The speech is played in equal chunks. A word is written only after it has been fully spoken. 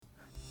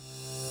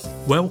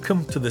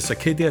Welcome to this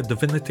Acadia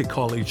Divinity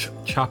College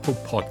Chapel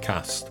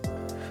podcast.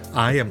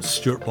 I am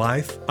Stuart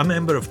Blythe, a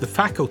member of the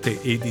faculty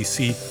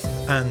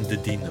ADC and the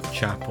Dean of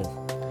Chapel.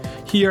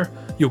 Here,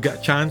 you'll get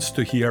a chance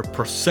to hear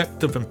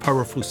perceptive and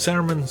powerful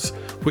sermons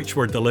which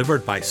were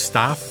delivered by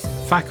staff,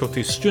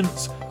 faculty,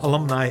 students,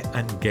 alumni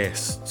and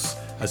guests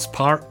as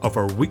part of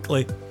our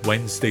weekly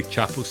Wednesday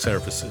chapel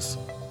services.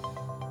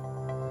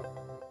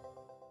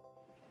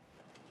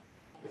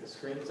 The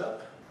screen is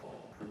up.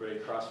 Everybody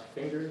cross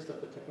your fingers that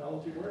the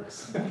technology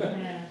works.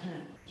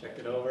 Check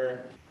it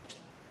over.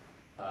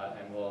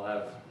 And we'll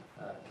have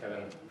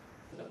Kevin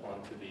step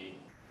onto the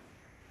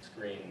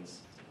screens.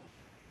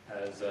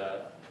 As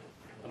a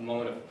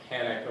moment of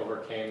panic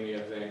overcame me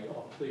of saying,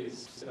 oh,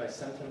 please, did I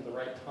send him the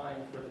right time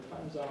for the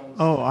time zones?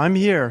 Oh, I'm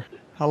here.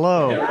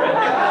 Hello. In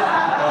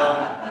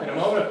a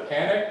moment of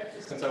panic,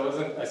 since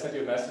I sent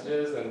you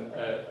messages and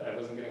I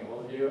wasn't getting a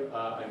hold of you,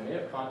 I may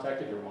have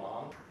contacted your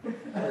mom.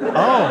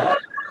 Oh,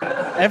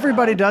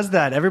 everybody does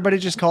that. Everybody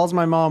just calls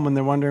my mom when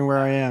they're wondering where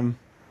I am.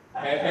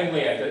 And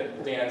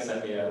Leanne. Leanne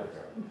sent me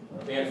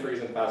Leanne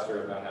Friesen,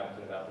 pastor of Mount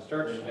Hamilton Baptist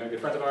Church, and a good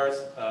friend of ours,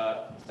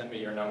 sent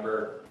me your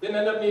number. Didn't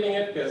end up needing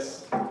it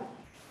because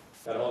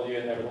got a hold of you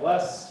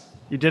nevertheless.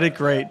 You did it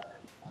great.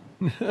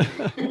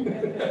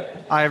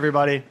 Hi,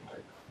 everybody.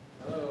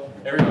 Hello.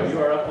 Everybody, you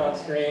are up on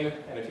screen,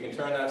 and if you can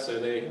turn that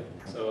so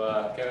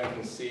Kevin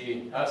can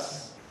see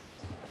us.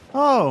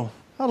 Oh,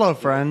 hello,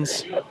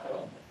 friends.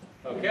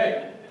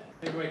 Okay.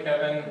 Take away,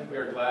 Kevin. We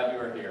are glad you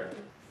are here.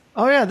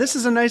 Oh, yeah, this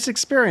is a nice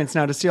experience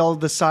now to see all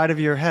the side of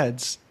your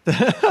heads.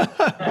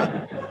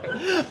 Hi,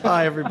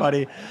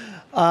 everybody.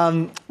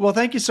 Well,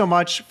 thank you so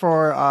much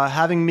for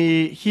having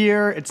me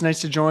here. It's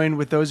nice to join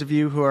with those of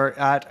you who are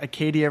at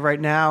Acadia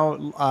right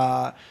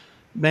now.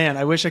 Man,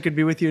 I wish I could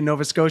be with you in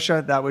Nova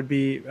Scotia. That would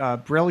be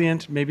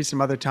brilliant. Maybe some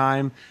other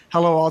time.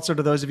 Hello also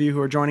to those of you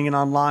who are joining in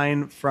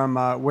online from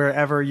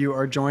wherever you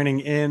are joining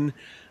in.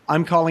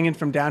 I'm calling in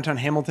from downtown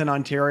Hamilton,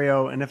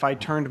 Ontario, and if I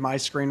turned my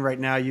screen right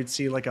now, you'd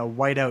see like a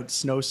whiteout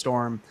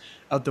snowstorm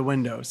out the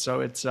window.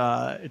 So it's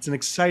an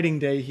exciting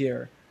day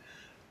here.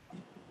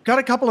 Got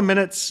a couple of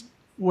minutes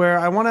where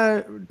I want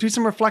to do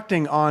some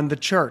reflecting on the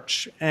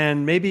church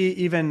and maybe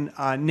even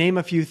name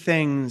a few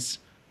things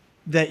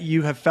that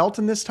you have felt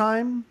in this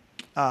time,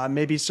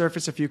 maybe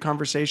surface a few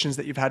conversations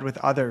that you've had with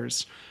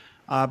others,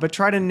 but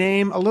try to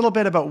name a little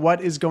bit about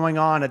what is going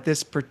on at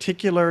this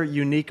particular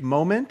unique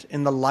moment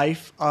in the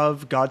life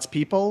of God's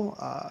people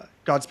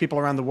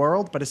around the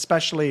world, but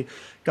especially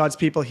God's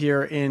people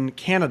here in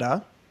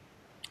Canada,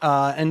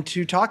 and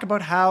to talk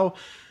about how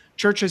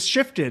church has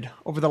shifted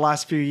over the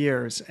last few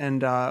years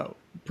and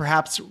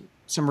perhaps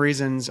some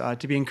reasons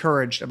to be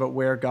encouraged about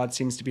where God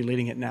seems to be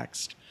leading it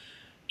next.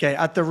 Okay,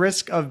 at the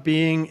risk of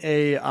being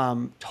a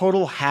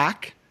total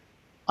hack,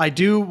 I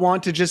do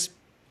want to just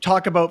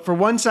talk about for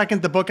 1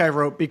 second the book I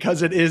wrote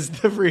because it is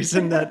the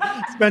reason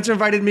that Spencer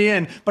invited me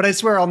in. But I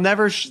swear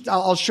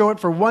I'll show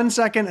it for 1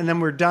 second and then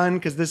we're done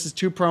because this is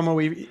too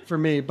promo-y for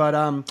me. But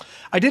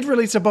I did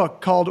release a book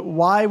called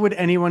Why Would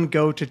Anyone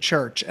Go to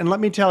Church? And let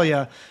me tell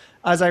you,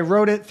 as I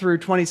wrote it through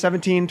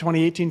 2017,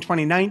 2018,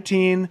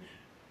 2019,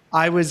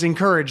 I was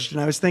encouraged and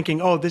I was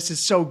thinking, oh, this is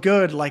so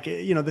good. Like,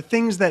 you know, the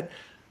things that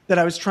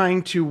I was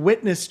trying to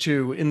witness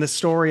to in the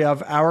story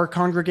of our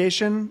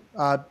congregation,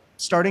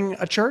 starting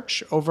a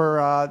church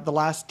over the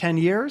last 10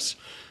 years.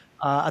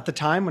 At the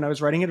time when I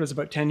was writing it, it was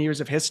about 10 years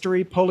of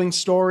history, pulling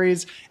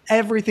stories,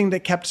 everything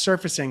that kept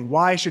surfacing.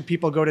 Why should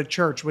people go to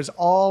church was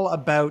all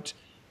about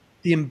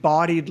the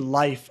embodied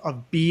life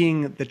of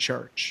being the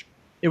church.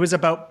 It was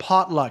about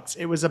potlucks.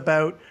 It was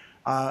about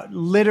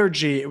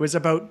liturgy. It was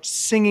about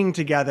singing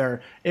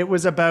together. It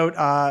was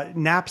about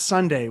Nap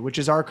Sunday, which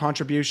is our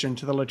contribution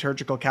to the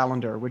liturgical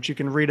calendar, which you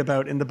can read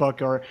about in the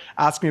book or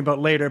ask me about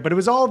later. But it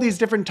was all these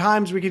different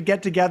times we could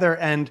get together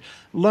and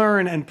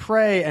learn and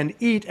pray and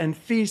eat and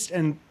feast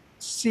and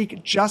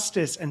seek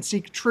justice and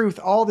seek truth,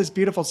 all this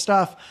beautiful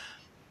stuff.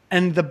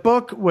 And the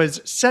book was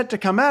set to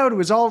come out. It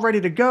was all ready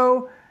to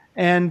go.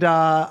 And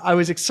I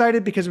was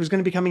excited because it was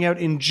going to be coming out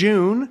in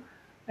June.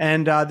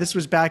 And this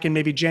was back in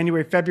maybe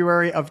January,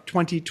 February of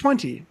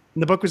 2020.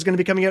 And the book was going to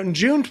be coming out in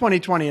June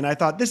 2020. And I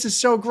thought, this is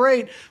so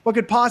great. What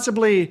could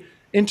possibly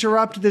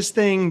interrupt this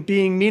thing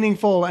being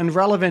meaningful and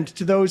relevant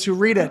to those who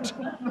read it?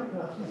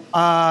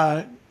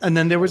 And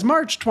then there was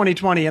March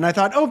 2020. And I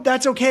thought, oh,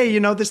 that's okay.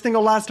 You know, this thing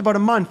will last about a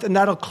month and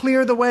that'll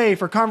clear the way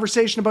for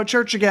conversation about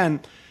church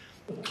again.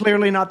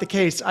 Clearly not the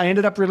case. I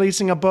ended up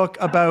releasing a book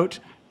about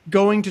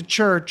going to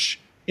church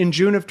in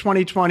June of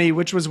 2020,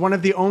 which was one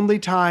of the only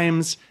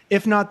times,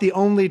 if not the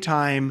only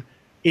time,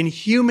 in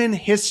human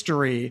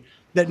history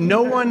that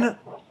no one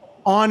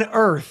on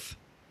earth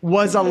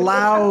was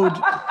allowed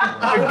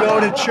to go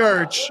to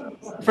church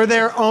for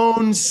their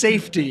own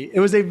safety. It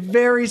was a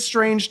very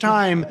strange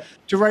time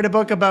to write a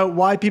book about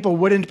why people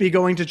wouldn't be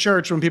going to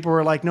church when people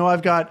were like, no,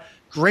 I've got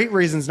great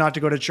reasons not to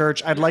go to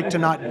church. I'd like to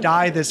not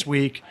die this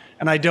week,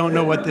 and I don't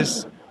know what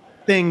this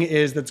thing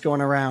is that's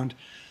going around.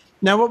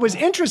 Now, what was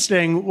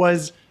interesting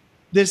was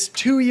this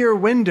 2-year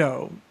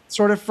window,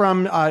 sort of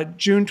from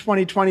June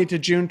 2020 to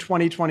June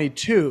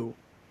 2022,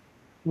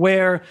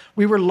 where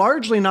we were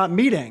largely not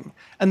meeting.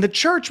 And the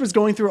church was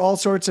going through all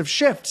sorts of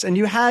shifts. And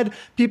you had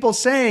people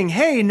saying,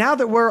 hey, now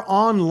that we're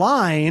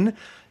online,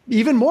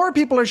 even more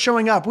people are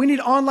showing up. We need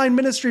online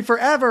ministry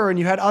forever. And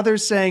you had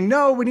others saying,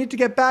 no, we need to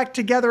get back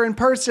together in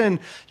person.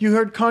 You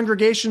heard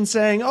congregations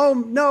saying, oh,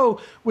 no,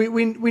 we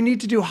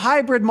need to do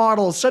hybrid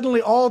models.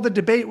 Suddenly all the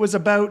debate was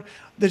about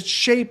the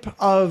shape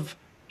of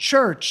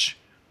church.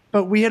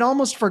 But we had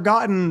almost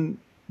forgotten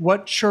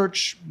what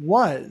church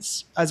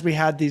was as we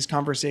had these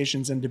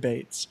conversations and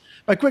debates.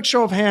 By quick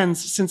show of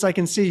hands, since I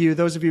can see you,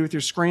 those of you with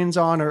your screens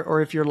on,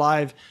 or if you're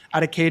live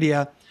at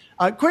Acadia,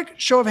 quick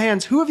show of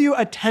hands, who of you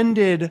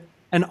attended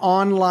an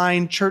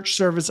online church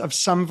service of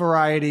some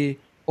variety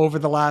over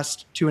the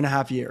last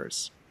 2.5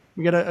 years?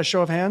 We get a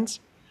show of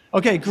hands?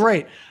 Okay,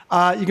 great.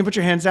 You can put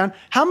your hands down.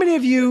 How many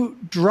of you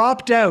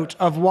dropped out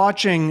of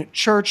watching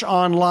church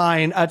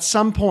online at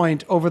some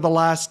point over the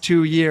last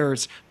 2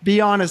 years?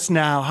 Be honest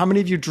now. How many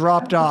of you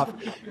dropped off?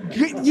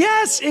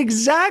 Yes,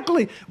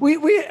 exactly.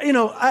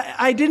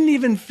 I didn't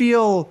even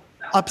feel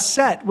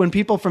upset when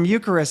people from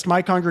Eucharist,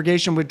 my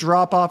congregation, would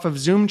drop off of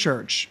Zoom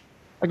church.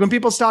 Like when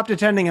people stopped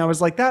attending, I was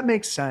like, that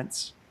makes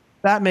sense.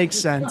 That makes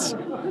sense.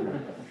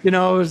 It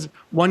was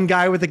one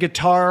guy with a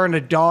guitar and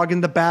a dog in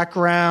the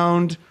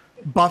background,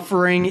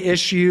 buffering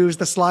issues,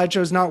 the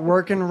slideshow's not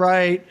working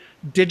right,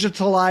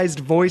 digitalized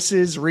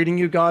voices reading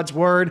you God's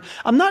word.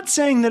 I'm not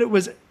saying that it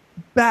was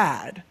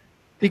bad,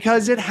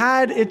 because it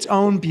had its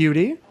own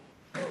beauty,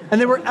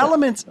 and there were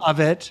elements of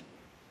it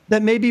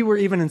that maybe were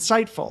even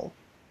insightful.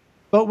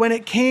 But when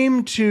it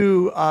came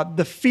to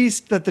the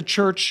feast that the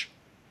church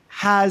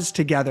has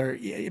together,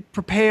 it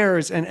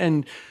prepares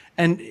and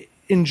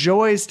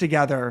enjoys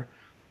together,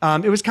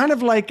 it was kind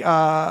of like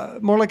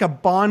more like a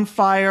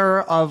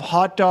bonfire of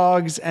hot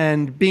dogs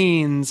and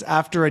beans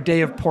after a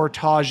day of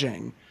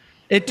portaging.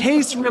 It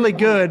tastes really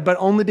good, but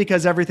only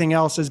because everything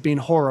else has been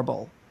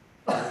horrible.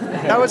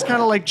 That was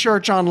kind of like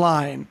church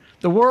online.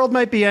 The world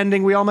might be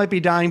ending, we all might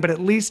be dying, but at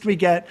least we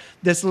get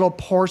this little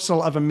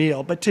morsel of a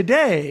meal. But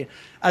today,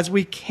 as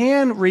we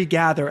can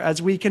regather,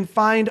 as we can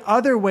find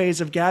other ways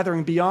of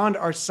gathering beyond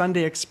our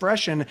Sunday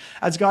expression,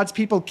 as God's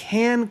people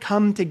can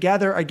come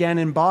together again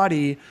in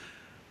body,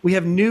 we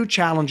have new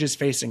challenges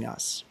facing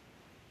us.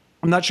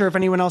 I'm not sure if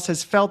anyone else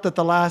has felt that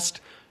the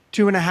last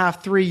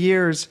 2.5, 3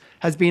 years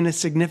has been a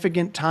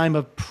significant time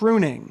of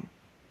pruning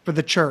for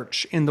the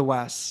church in the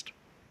West.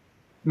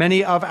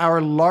 Many of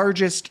our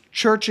largest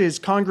churches,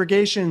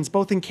 congregations,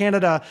 both in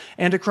Canada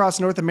and across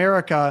North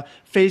America,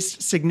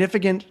 faced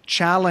significant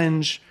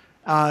challenge,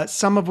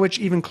 some of which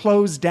even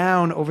closed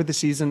down over the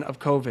season of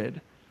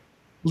COVID.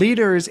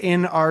 Leaders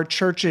in our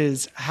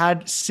churches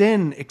had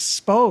sin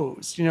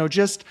exposed,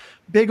 just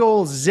big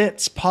old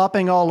zits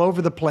popping all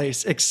over the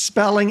place,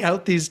 expelling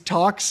out these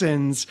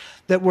toxins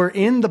that were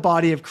in the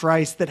body of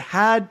Christ that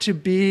had to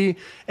be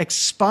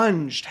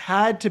expunged,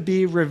 had to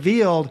be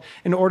revealed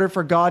in order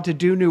for God to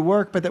do new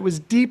work, but that was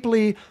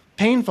deeply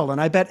painful.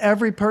 And I bet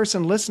every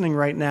person listening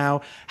right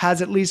now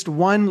has at least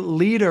one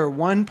leader,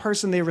 one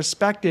person they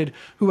respected,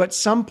 who at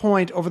some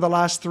point over the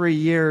last 3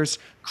 years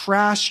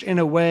crashed in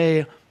a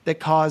way that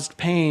caused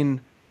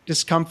pain,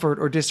 discomfort,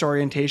 or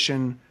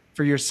disorientation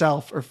for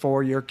yourself or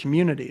for your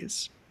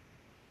communities.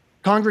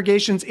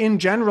 Congregations in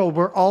general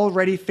were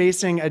already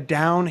facing a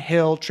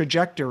downhill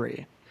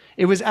trajectory.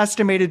 It was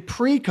estimated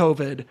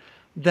pre-COVID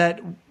that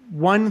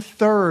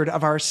 1/3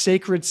 of our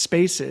sacred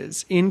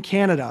spaces in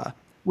Canada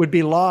would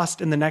be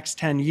lost in the next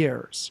 10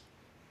 years.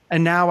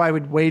 And now I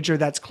would wager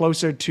that's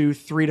closer to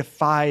 3 to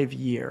 5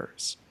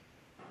 years.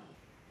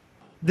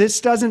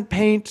 This doesn't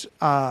paint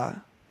a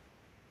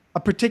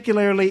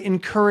particularly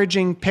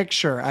encouraging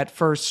picture at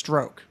first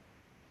stroke.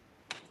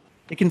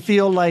 It can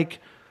feel like,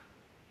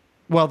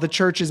 the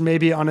church is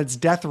maybe on its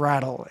death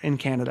rattle in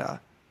Canada.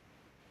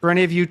 For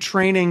any of you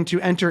training to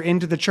enter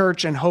into the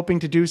church and hoping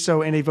to do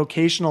so in a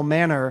vocational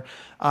manner,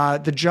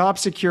 the job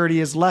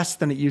security is less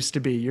than it used to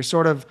be. You're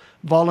sort of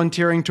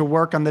volunteering to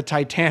work on the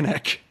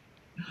Titanic.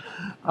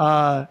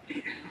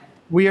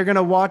 We are going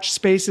to watch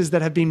spaces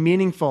that have been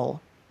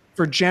meaningful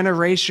for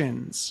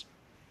generations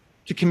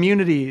to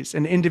communities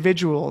and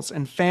individuals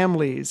and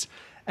families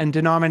and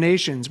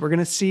denominations. We're going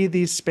to see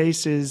these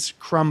spaces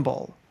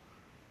crumble.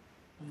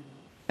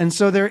 And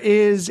so there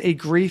is a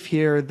grief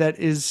here that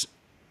is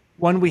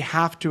one we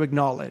have to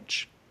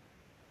acknowledge.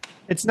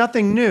 It's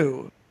nothing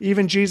new.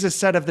 Even Jesus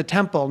said of the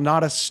temple,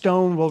 not a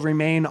stone will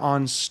remain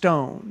on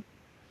stone.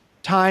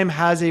 Time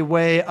has a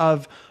way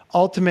of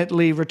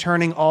ultimately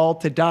returning all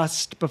to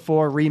dust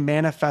before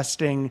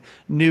remanifesting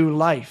new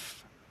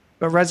life.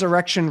 But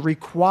resurrection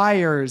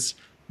requires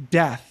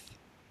death,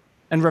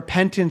 and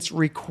repentance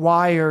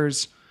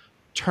requires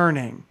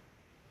turning,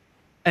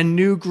 and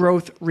new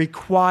growth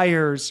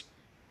requires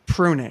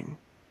pruning.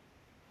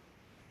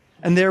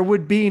 And there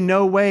would be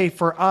no way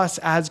for us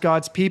as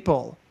God's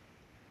people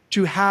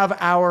to have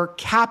our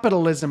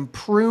capitalism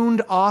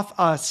pruned off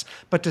us,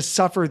 but to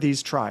suffer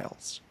these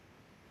trials.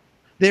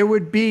 There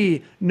would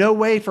be no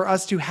way for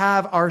us to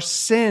have our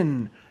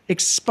sin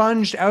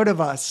expunged out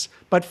of us,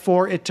 but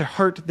for it to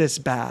hurt this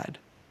bad.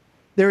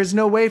 There is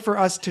no way for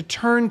us to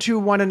turn to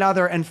one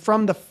another and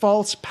from the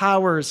false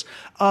powers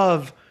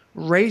of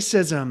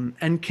racism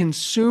and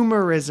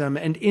consumerism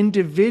and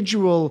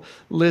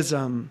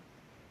individualism.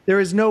 There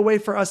is no way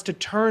for us to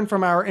turn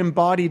from our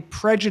embodied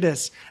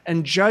prejudice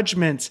and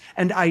judgments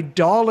and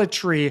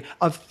idolatry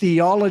of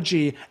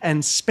theology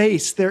and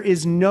space. There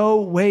is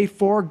no way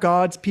for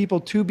God's people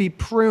to be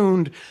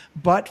pruned,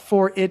 but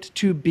for it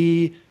to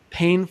be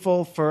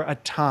painful for a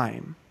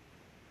time.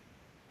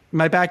 In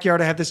my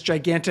backyard, I have this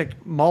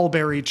gigantic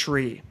mulberry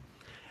tree.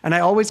 And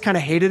I always kind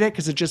of hated it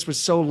because it just was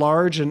so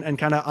large and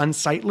kind of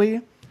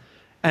unsightly.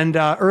 And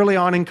early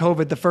on in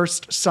COVID, the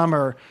first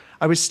summer,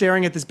 I was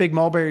staring at this big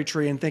mulberry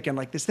tree and thinking,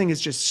 like, this thing is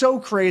just so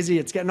crazy.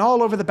 It's getting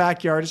all over the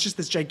backyard. It's just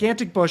this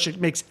gigantic bush.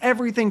 It makes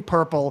everything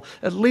purple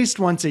at least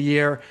once a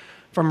year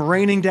from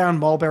raining down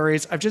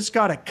mulberries. I've just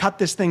got to cut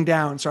this thing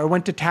down. So I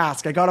went to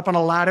task. I got up on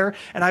a ladder,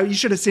 and you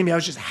should have seen me. I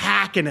was just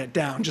hacking it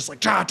down, just like,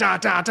 ta, ta,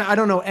 ta, ta. I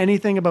don't know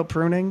anything about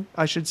pruning,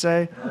 I should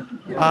say.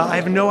 I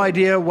have no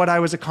idea what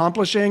I was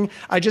accomplishing.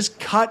 I just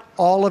cut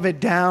all of it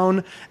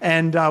down,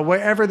 and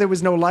wherever there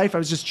was no life, I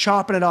was just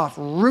chopping it off,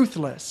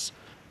 ruthless.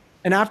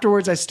 And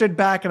afterwards, I stood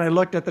back and I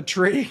looked at the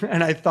tree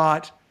and I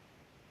thought,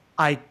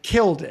 I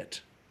killed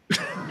it.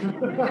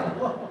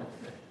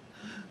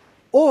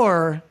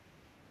 Or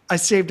I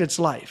saved its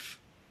life.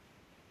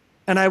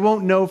 And I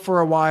won't know for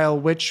a while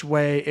which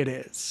way it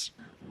is.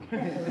 I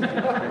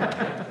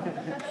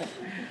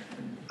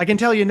can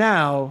tell you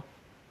now,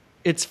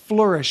 it's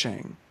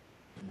flourishing.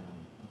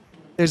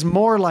 There's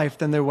more life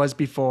than there was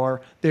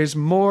before. There's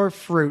more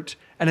fruit,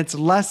 and it's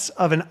less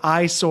of an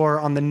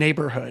eyesore on the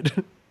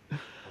neighborhood.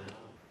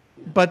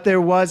 But there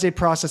was a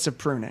process of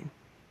pruning.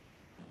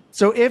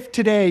 So if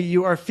today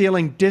you are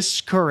feeling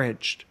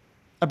discouraged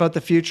about the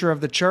future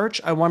of the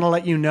church, I want to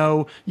let you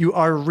know you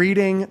are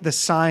reading the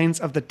signs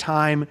of the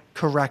time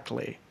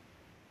correctly.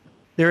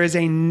 There is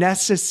a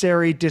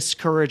necessary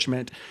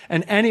discouragement.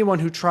 And anyone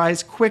who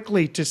tries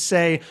quickly to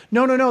say,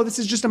 no, this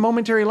is just a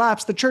momentary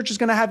lapse. The church is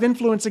going to have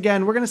influence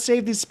again. We're going to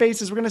save these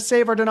spaces. We're going to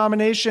save our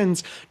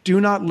denominations. Do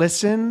not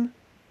listen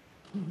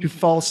to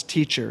false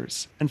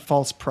teachers and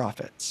false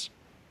prophets.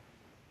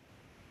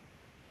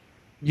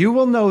 You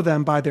will know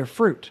them by their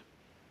fruit,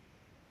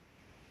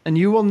 and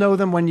you will know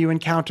them when you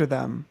encounter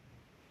them.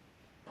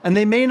 And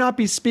they may not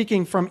be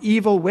speaking from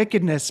evil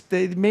wickedness.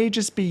 They may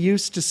just be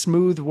used to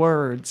smooth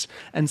words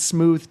and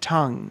smooth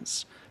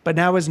tongues. But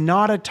now is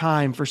not a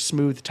time for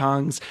smooth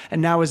tongues,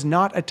 and now is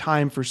not a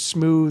time for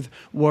smooth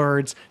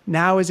words.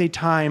 Now is a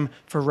time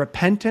for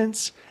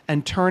repentance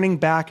and turning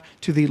back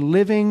to the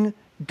living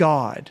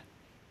God,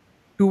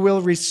 who will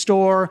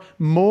restore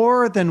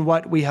more than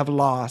what we have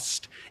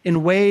lost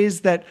in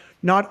ways that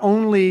not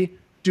only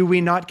do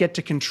we not get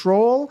to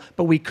control,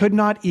 but we could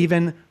not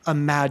even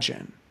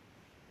imagine.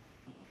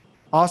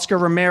 Oscar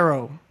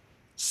Romero,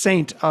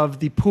 saint of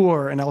the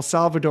poor in El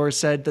Salvador,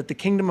 said that the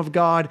kingdom of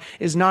God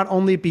is not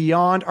only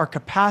beyond our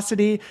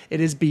capacity, it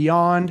is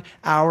beyond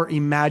our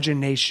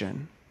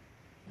imagination.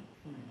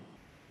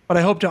 But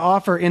I hope to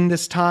offer in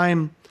this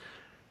time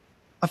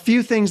a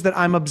few things that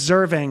I'm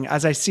observing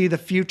as I see the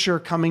future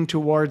coming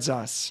towards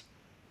us.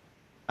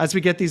 As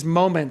we get these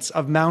moments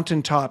of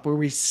mountaintop where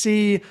we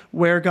see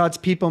where God's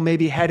people may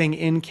be heading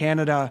in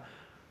Canada,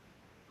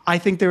 I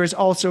think there is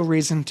also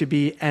reason to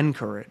be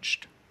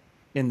encouraged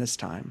in this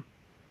time.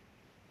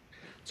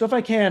 So if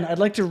I can, I'd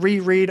like to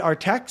reread our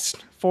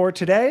text for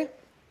today,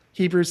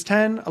 Hebrews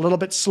 10, a little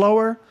bit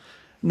slower.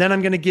 And then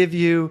I'm going to give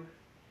you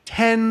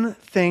 10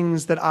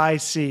 things that I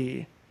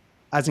see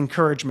as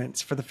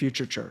encouragements for the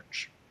future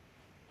church.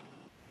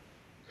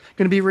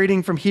 Going to be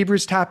reading from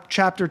Hebrews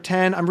chapter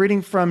 10. I'm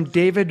reading from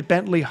David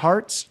Bentley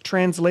Hart's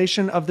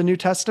translation of the New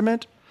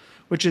Testament,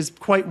 which is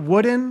quite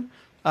wooden,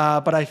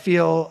 but I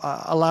feel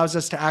allows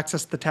us to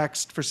access the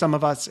text for some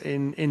of us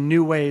in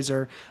new ways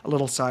or a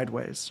little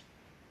sideways.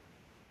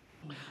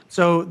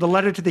 So the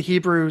letter to the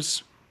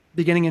Hebrews,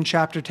 beginning in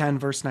chapter 10,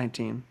 verse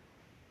 19.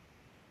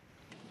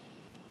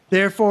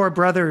 Therefore,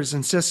 brothers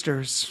and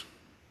sisters,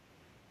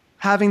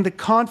 having the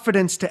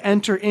confidence to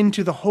enter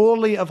into the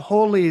Holy of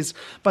Holies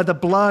by the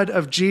blood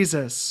of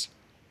Jesus,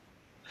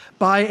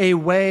 by a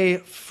way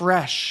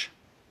fresh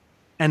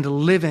and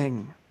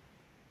living,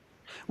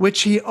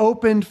 which he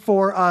opened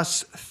for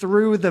us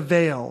through the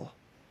veil,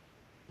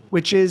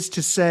 which is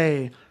to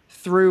say,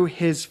 through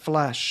his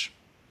flesh.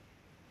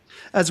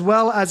 As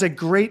well as a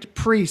great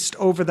priest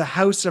over the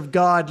house of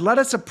God, let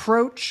us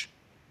approach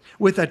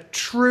with a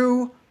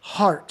true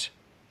heart,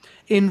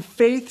 in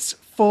faith's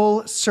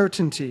full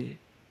certainty,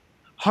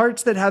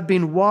 hearts that have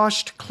been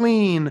washed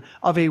clean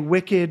of a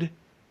wicked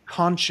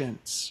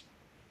conscience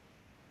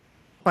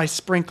by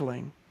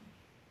sprinkling.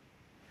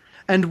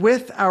 And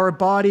with our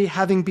body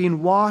having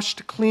been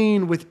washed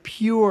clean with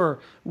pure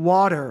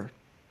water,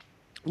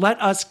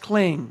 let us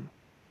cling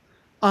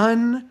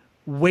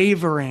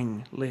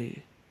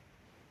unwaveringly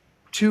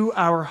to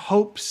our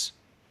hope's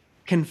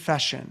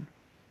confession.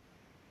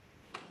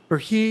 For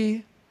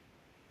he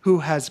who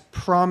has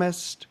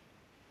promised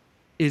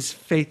is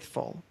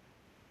faithful.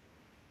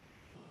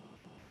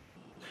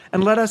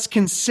 And let us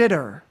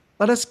consider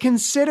let us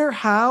consider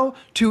how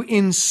to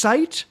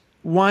incite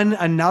one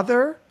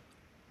another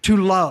to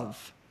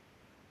love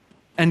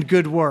and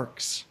good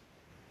works,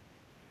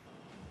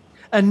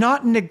 and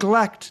not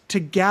neglect to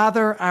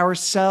gather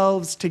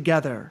ourselves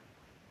together,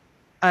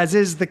 as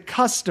is the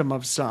custom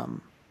of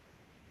some,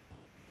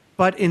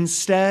 but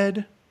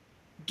instead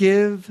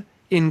give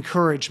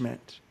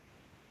encouragement.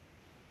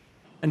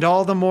 And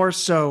all the more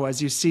so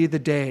as you see the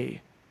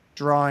day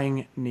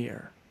drawing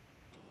near.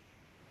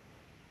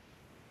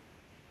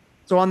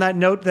 So on that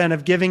note then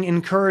of giving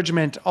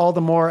encouragement all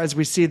the more as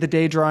we see the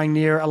day drawing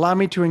near, allow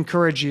me to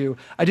encourage you.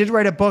 I did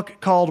write a book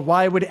called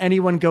Why Would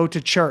Anyone Go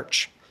to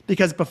Church?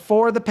 Because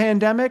before the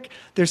pandemic,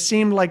 there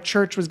seemed like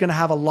church was going to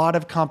have a lot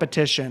of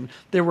competition.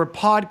 There were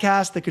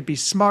podcasts that could be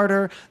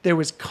smarter. There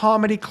was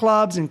comedy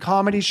clubs and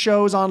comedy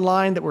shows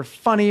online that were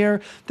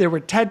funnier. There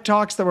were TED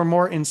Talks that were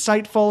more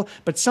insightful.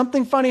 But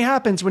something funny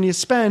happens when you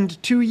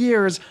spend 2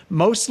 years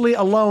mostly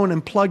alone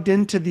and plugged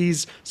into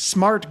these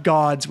smart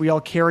gods we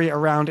all carry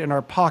around in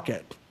our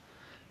pocket.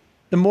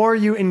 The more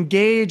you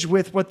engage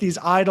with what these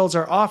idols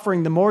are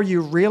offering, the more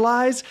you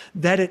realize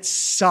that it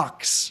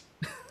sucks.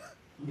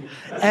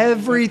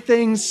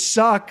 Everything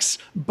sucks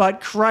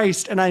but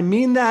Christ. And I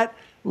mean that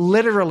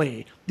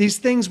literally. These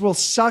things will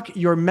suck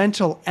your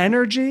mental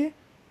energy.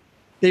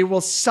 They will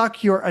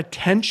suck your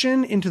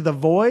attention into the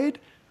void.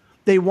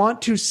 They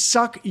want to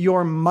suck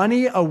your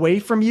money away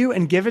from you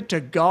and give it to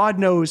God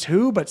knows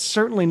who, but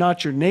certainly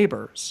not your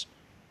neighbors.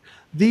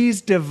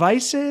 These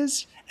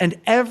devices and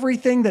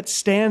everything that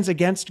stands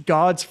against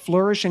God's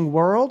flourishing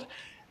world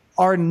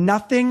are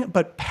nothing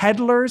but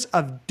peddlers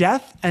of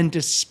death and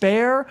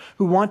despair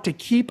who want to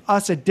keep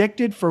us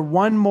addicted for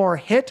one more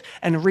hit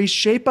and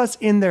reshape us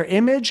in their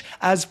image,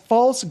 as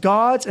false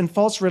gods and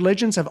false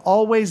religions have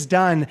always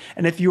done.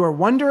 And if you are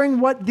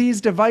wondering what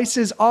these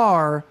devices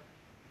are,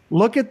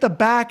 look at the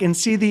back and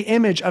see the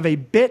image of a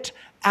bit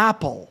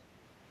apple.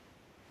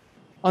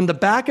 On the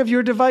back of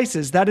your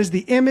devices, that is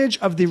the image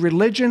of the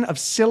religion of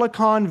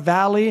Silicon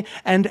Valley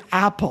and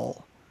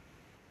Apple.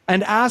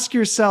 And ask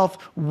yourself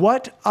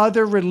what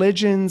other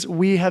religions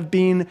we have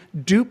been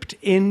duped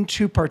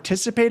into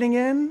participating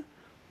in,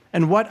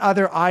 and what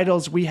other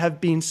idols we have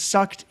been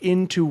sucked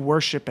into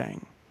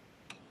worshiping.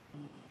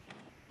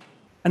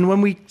 And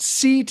when we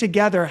see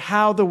together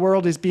how the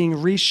world is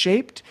being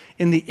reshaped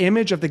in the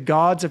image of the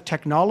gods of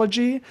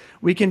technology,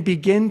 we can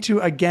begin to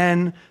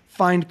again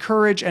find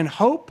courage and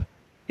hope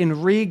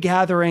in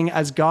regathering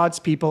as God's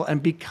people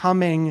and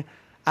becoming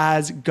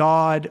as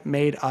God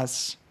made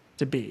us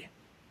to be.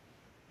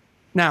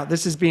 Now,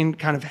 this has been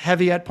kind of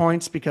heavy at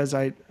points because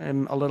I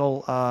am a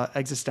little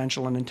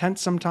existential and intense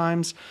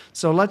sometimes.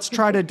 So let's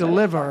try to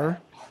deliver.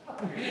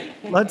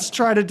 Let's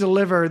try to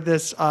deliver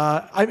this.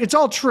 It's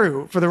all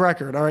true, for the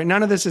record. All right,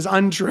 none of this is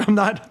untrue.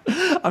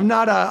 I'm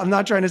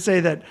not trying to say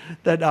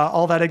that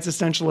all that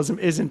existentialism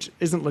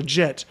isn't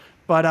legit.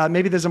 But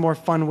maybe there's a more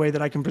fun way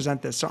that I can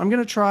present this. So I'm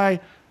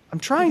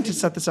trying to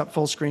set this up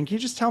full screen. Can you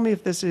just tell me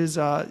if this is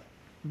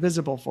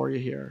visible for you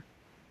here?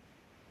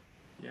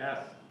 Yes.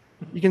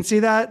 You can see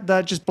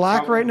that just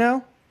black right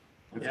now?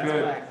 It's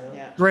good.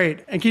 Yeah. Great.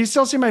 And can you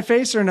still see my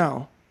face or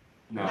no?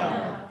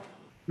 No.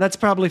 That's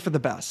probably for the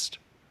best.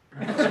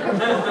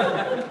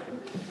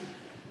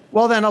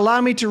 Well then,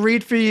 allow me to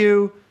read for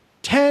you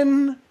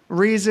 10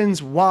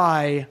 reasons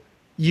why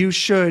you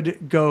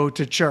should go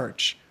to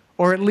church,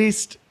 or at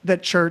least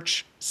that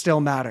church still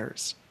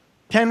matters.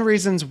 10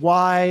 reasons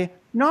why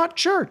not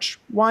church.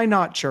 Why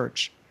not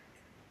church?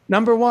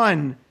 Number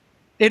 1,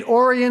 it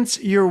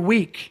orients your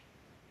week.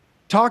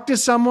 Talk to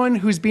someone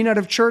who's been out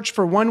of church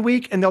for 1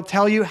 week and they'll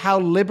tell you how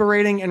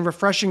liberating and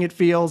refreshing it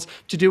feels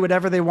to do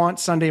whatever they want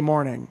Sunday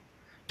morning.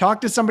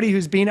 Talk to somebody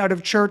who's been out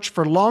of church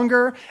for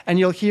longer and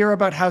you'll hear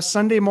about how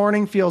Sunday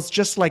morning feels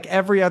just like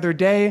every other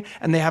day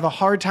and they have a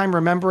hard time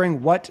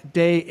remembering what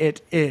day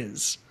it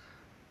is.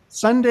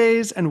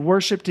 Sundays and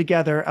worship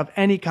together of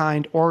any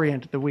kind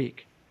orient the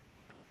week.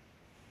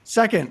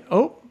 Second,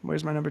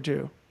 where's my number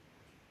 2?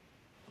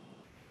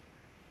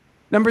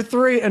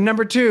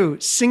 Number 2,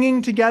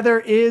 singing together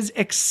is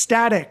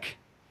ecstatic.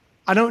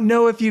 I don't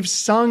know if you've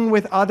sung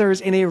with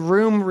others in a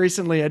room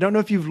recently. I don't know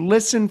if you've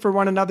listened for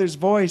one another's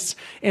voice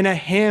in a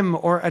hymn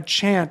or a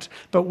chant,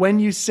 but when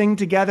you sing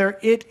together,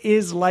 it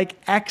is like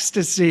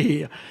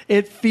ecstasy.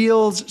 It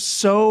feels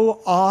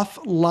so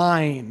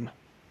offline.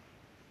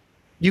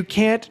 You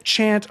can't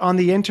chant on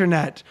the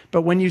internet,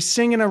 but when you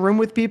sing in a room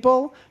with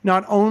people,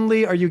 not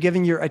only are you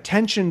giving your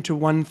attention to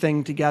one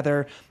thing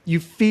together, you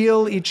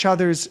feel each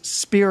other's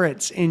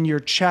spirits in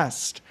your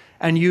chest,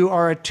 and you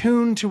are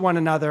attuned to one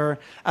another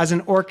as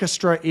an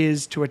orchestra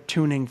is to a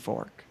tuning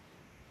fork.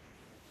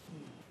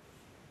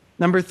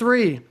 Number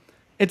 3,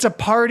 it's a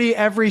party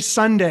every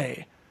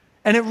Sunday.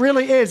 And it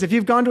really is. If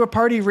you've gone to a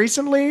party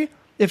recently,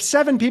 if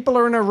 7 people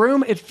are in a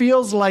room, it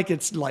feels like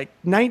it's like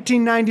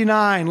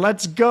 1999.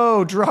 Let's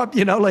go, drop,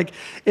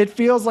 it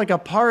feels like a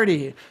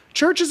party.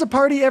 Church is a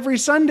party every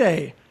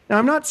Sunday. Now,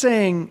 I'm not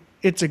saying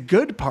it's a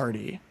good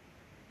party.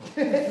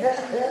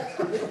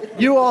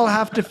 You all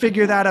have to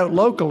figure that out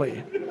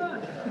locally.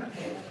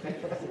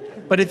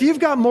 But if you've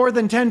got more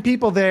than 10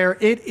 people there,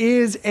 it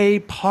is a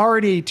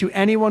party to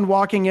anyone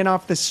walking in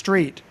off the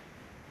street.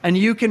 And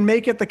you can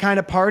make it the kind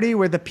of party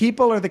where the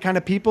people are the kind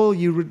of people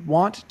you would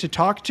want to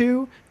talk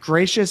to,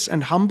 gracious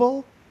and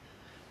humble,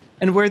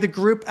 and where the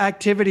group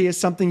activity is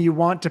something you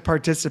want to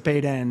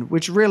participate in,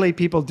 which really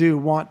people do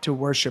want to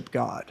worship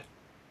God.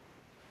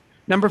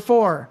 Number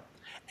 4,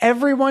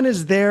 everyone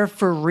is there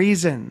for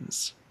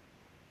reasons.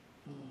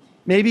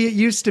 Maybe it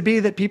used to be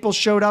that people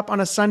showed up on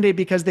a Sunday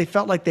because they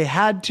felt like they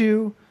had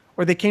to,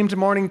 or they came to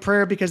morning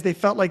prayer because they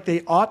felt like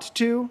they ought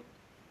to.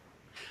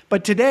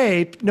 But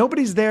today,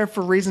 nobody's there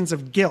for reasons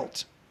of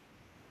guilt.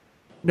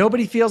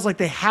 Nobody feels like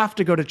they have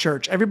to go to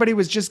church. Everybody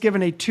was just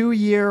given a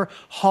 2-year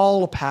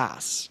hall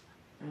pass.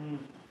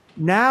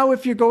 Now,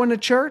 if you're going to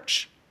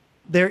church,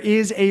 there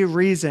is a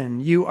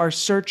reason. You are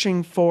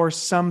searching for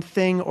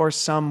something or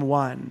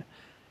someone.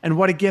 And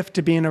what a gift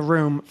to be in a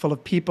room full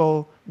of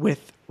people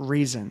with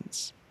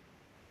reasons.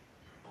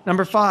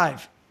 Number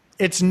 5,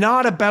 it's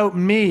not about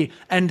me.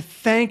 And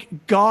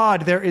thank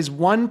God there is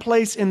one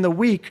place in the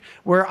week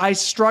where I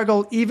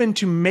struggle even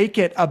to make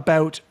it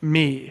about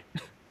me.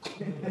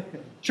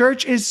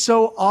 Church is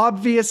so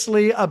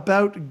obviously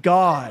about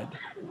God.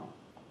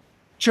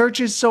 Church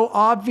is so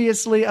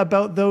obviously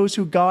about those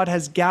who God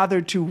has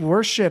gathered to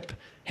worship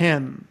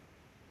him.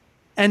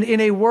 And in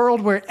a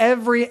world where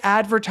every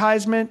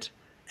advertisement,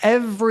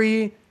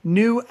 every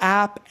new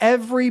app,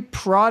 every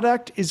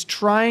product is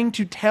trying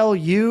to tell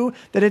you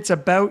that it's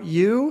about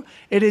you,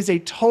 it is a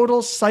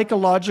total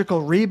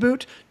psychological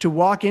reboot to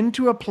walk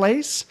into a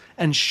place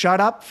and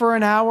shut up for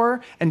an hour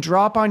and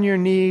drop on your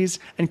knees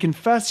and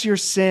confess your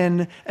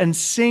sin and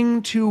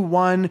sing to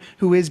one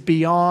who is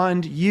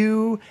beyond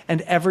you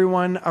and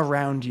everyone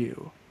around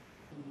you.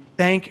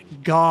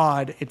 Thank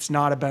God it's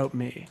not about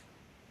me.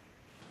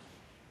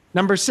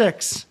 Number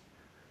 6,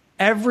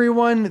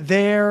 everyone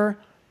there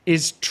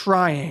is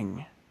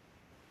trying.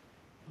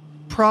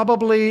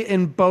 Probably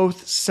in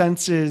both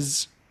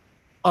senses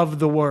of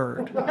the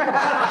word.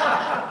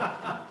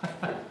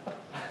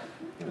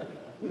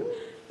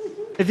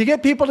 If you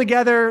get people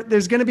together,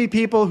 there's going to be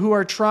people who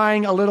are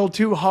trying a little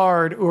too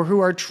hard or who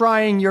are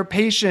trying your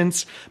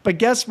patience. But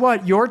guess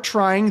what? You're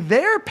trying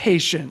their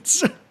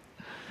patience.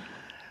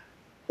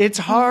 It's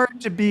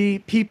hard to be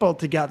people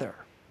together.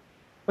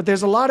 But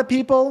there's a lot of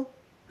people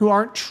who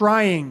aren't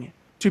trying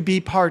to be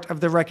part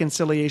of the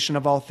reconciliation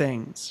of all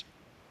things,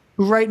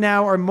 who right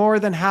now are more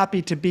than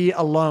happy to be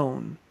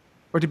alone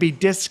or to be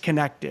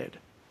disconnected.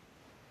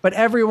 But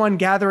everyone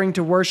gathering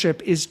to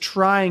worship is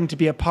trying to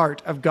be a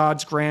part of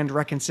God's grand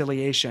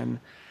reconciliation.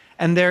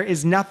 And there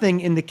is nothing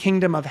in the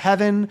kingdom of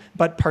heaven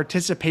but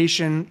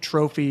participation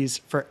trophies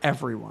for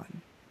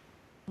everyone.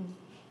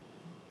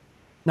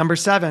 Number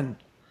 7,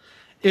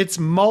 it's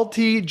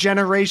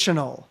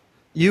multi-generational.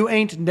 You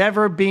ain't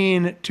never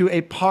been to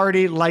a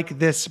party like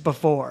this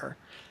before.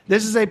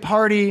 This is a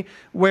party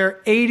where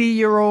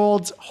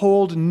 80-year-olds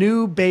hold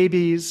new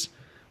babies,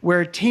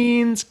 where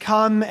teens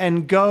come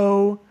and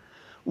go,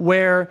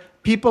 where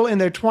people in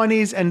their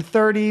 20s and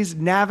 30s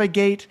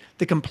navigate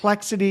the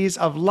complexities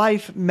of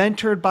life,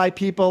 mentored by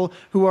people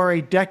who are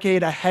a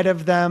decade ahead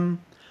of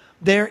them.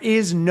 There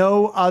is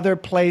no other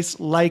place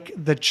like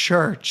the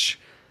church.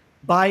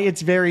 By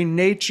its very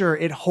nature,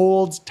 it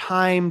holds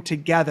time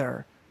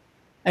together.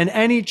 And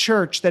any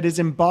church that is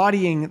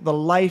embodying the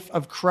life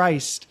of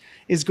Christ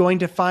is going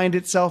to find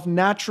itself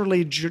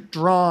naturally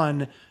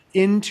drawn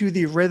into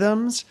the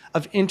rhythms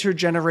of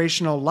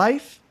intergenerational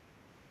life.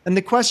 And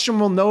the question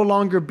will no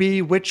longer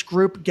be which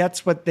group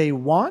gets what they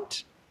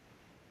want,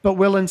 but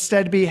will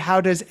instead be how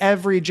does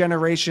every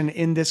generation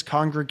in this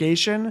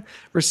congregation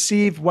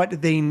receive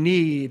what they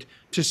need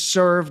to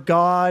serve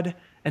God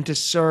and to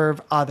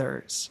serve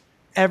others.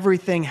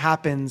 Everything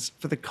happens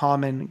for the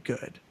common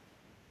good.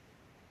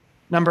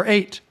 Number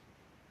 8.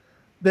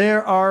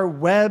 There are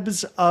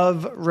webs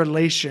of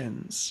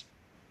relations.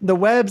 The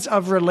webs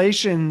of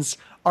relations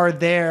are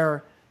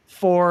there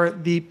for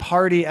the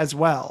party as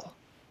well.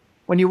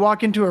 When you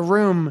walk into a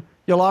room,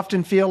 you'll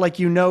often feel like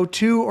you know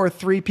 2 or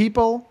 3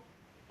 people,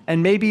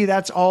 and maybe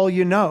that's all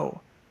you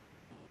know.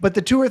 But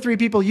the 2 or 3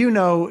 people you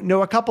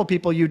know a couple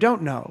people you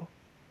don't know.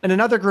 And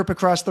another group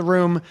across the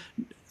room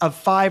of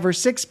 5 or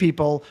 6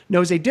 people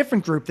knows a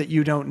different group that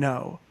you don't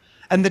know.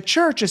 And the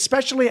church,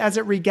 especially as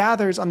it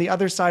regathers on the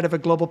other side of a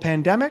global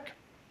pandemic,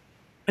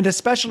 and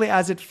especially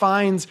as it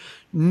finds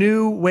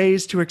new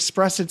ways to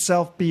express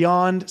itself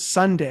beyond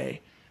Sunday,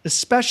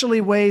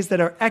 especially ways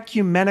that are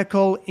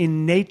ecumenical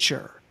in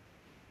nature.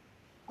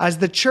 As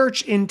the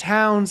church in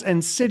towns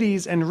and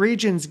cities and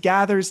regions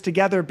gathers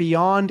together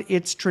beyond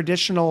its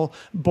traditional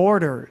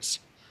borders,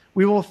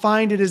 we will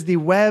find it is the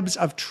webs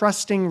of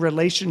trusting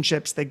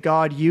relationships that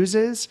God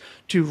uses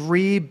to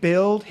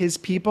rebuild his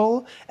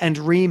people and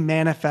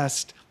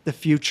re-manifest the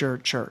future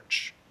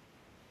church.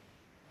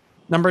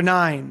 Number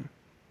 9.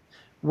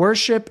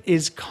 Worship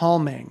is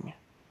calming.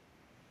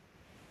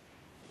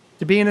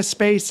 To be in a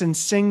space and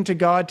sing to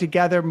God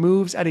together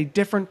moves at a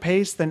different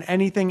pace than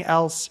anything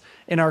else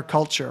in our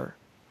culture.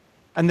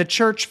 And the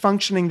church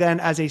functioning then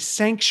as a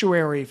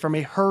sanctuary from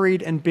a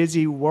hurried and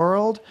busy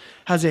world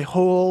has a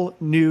whole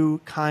new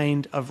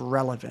kind of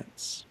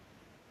relevance.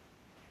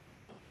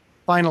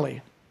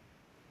 Finally,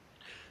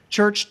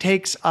 church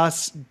takes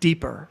us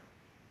deeper.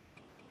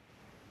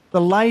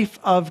 The life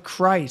of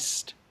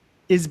Christ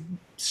is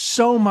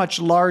so much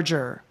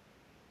larger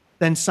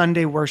than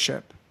Sunday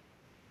worship.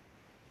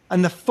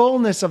 And the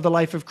fullness of the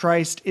life of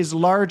Christ is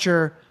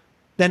larger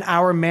than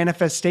our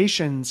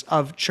manifestations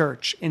of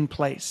church in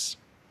place.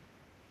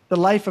 The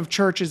life of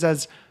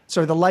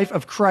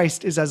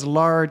Christ is as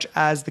large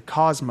as the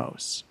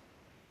cosmos.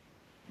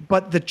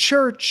 But the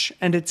church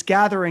and its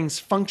gatherings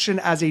function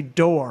as a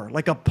door,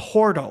 like a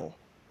portal,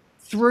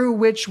 through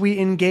which we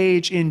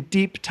engage in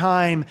deep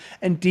time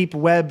and deep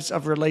webs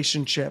of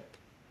relationship,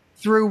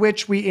 through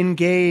which we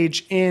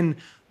engage in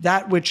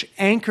that which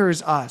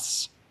anchors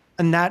us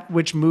and that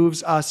which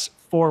moves us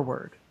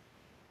forward.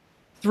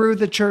 Through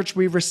the church,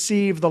 we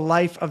receive the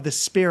life of the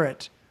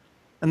Spirit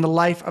and the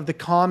life of the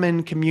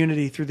common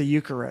community through the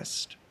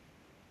Eucharist.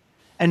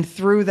 And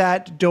through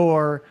that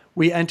door,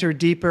 we enter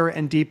deeper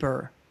and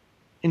deeper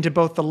into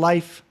both the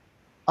life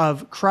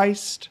of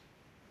Christ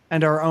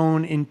and our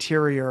own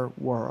interior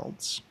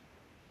worlds.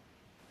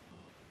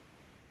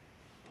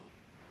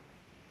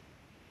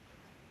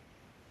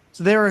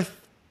 So there are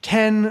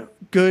 10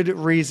 good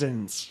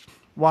reasons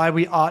why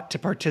we ought to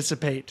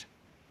participate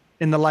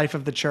in the life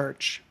of the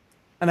church.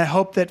 And I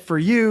hope that for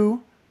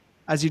you,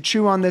 as you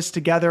chew on this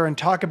together and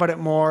talk about it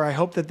more, I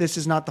hope that this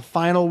is not the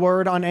final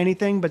word on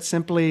anything, but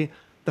simply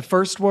the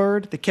first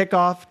word, the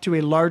kickoff to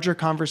a larger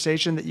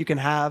conversation that you can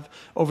have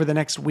over the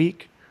next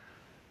week.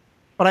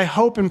 But I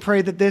hope and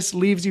pray that this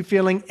leaves you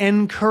feeling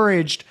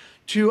encouraged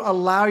to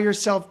allow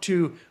yourself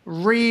to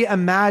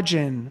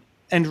reimagine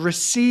and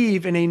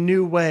receive in a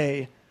new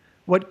way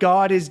what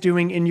God is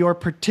doing in your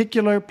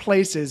particular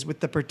places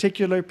with the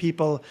particular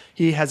people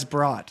he has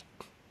brought.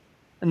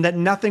 And that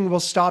nothing will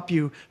stop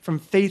you from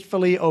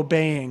faithfully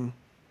obeying,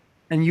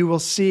 and you will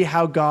see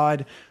how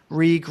God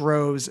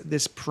regrows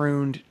this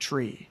pruned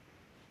tree.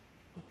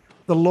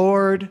 The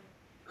Lord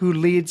who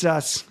leads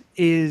us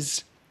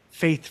is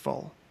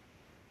faithful.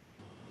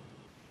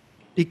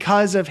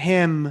 Because of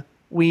him,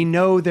 we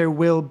know there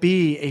will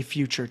be a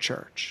future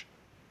church.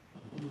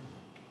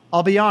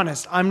 I'll be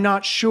honest, I'm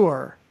not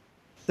sure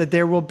that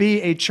there will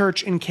be a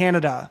church in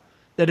Canada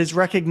that is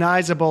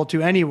recognizable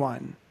to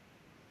anyone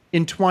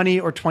in 20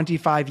 or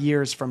 25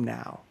 years from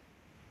now.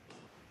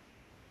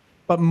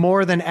 But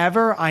more than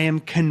ever, I am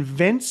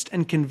convinced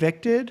and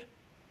convicted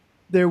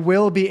there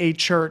will be a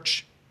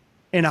church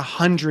in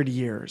 100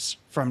 years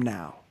from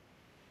now.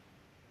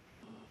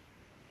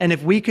 And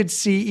if we could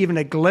see even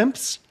a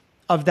glimpse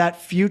of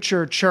that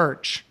future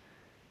church,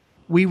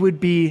 we would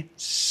be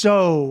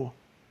so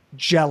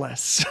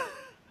jealous.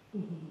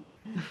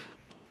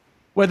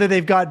 Whether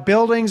they've got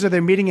buildings or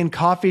they're meeting in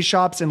coffee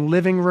shops and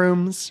living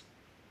rooms,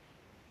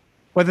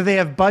 whether they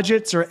have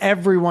budgets or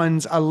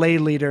everyone's a lay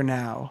leader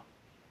now,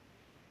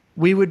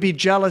 we would be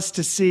jealous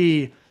to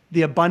see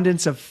the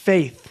abundance of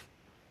faith,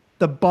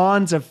 the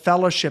bonds of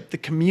fellowship, the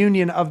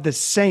communion of the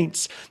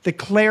saints, the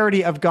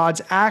clarity of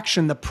God's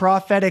action, the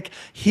prophetic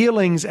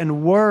healings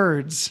and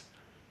words.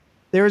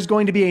 There is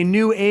going to be a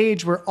new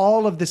age where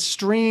all of the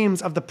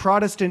streams of the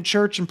Protestant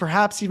church and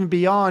perhaps even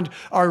beyond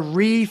are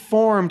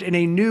reformed in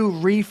a new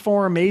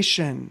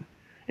reformation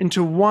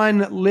into one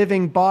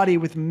living body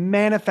with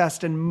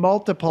manifest and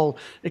multiple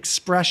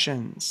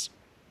expressions.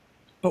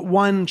 But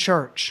one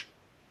church,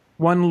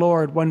 one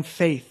Lord, one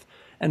faith,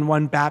 and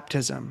one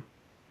baptism.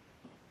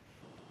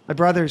 My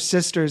brothers,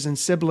 sisters, and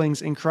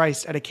siblings in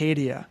Christ at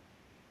Acadia,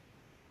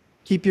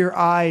 keep your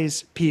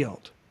eyes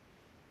peeled.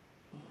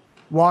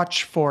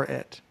 Watch for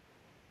it.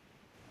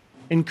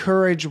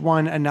 Encourage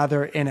one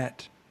another in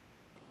it.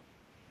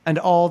 And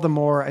all the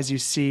more as you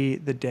see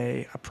the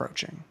day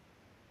approaching.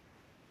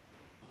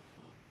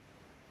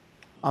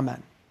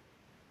 Amen.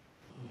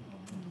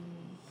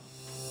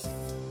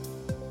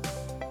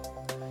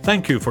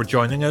 Thank you for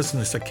joining us in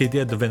this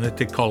Acadia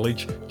Divinity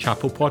College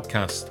Chapel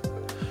podcast.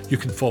 You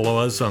can follow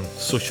us on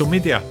social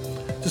media.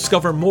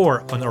 Discover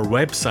more on our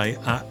website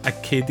at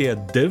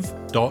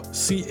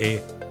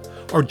acadiadiv.ca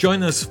or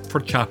join us for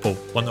chapel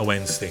on a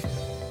Wednesday.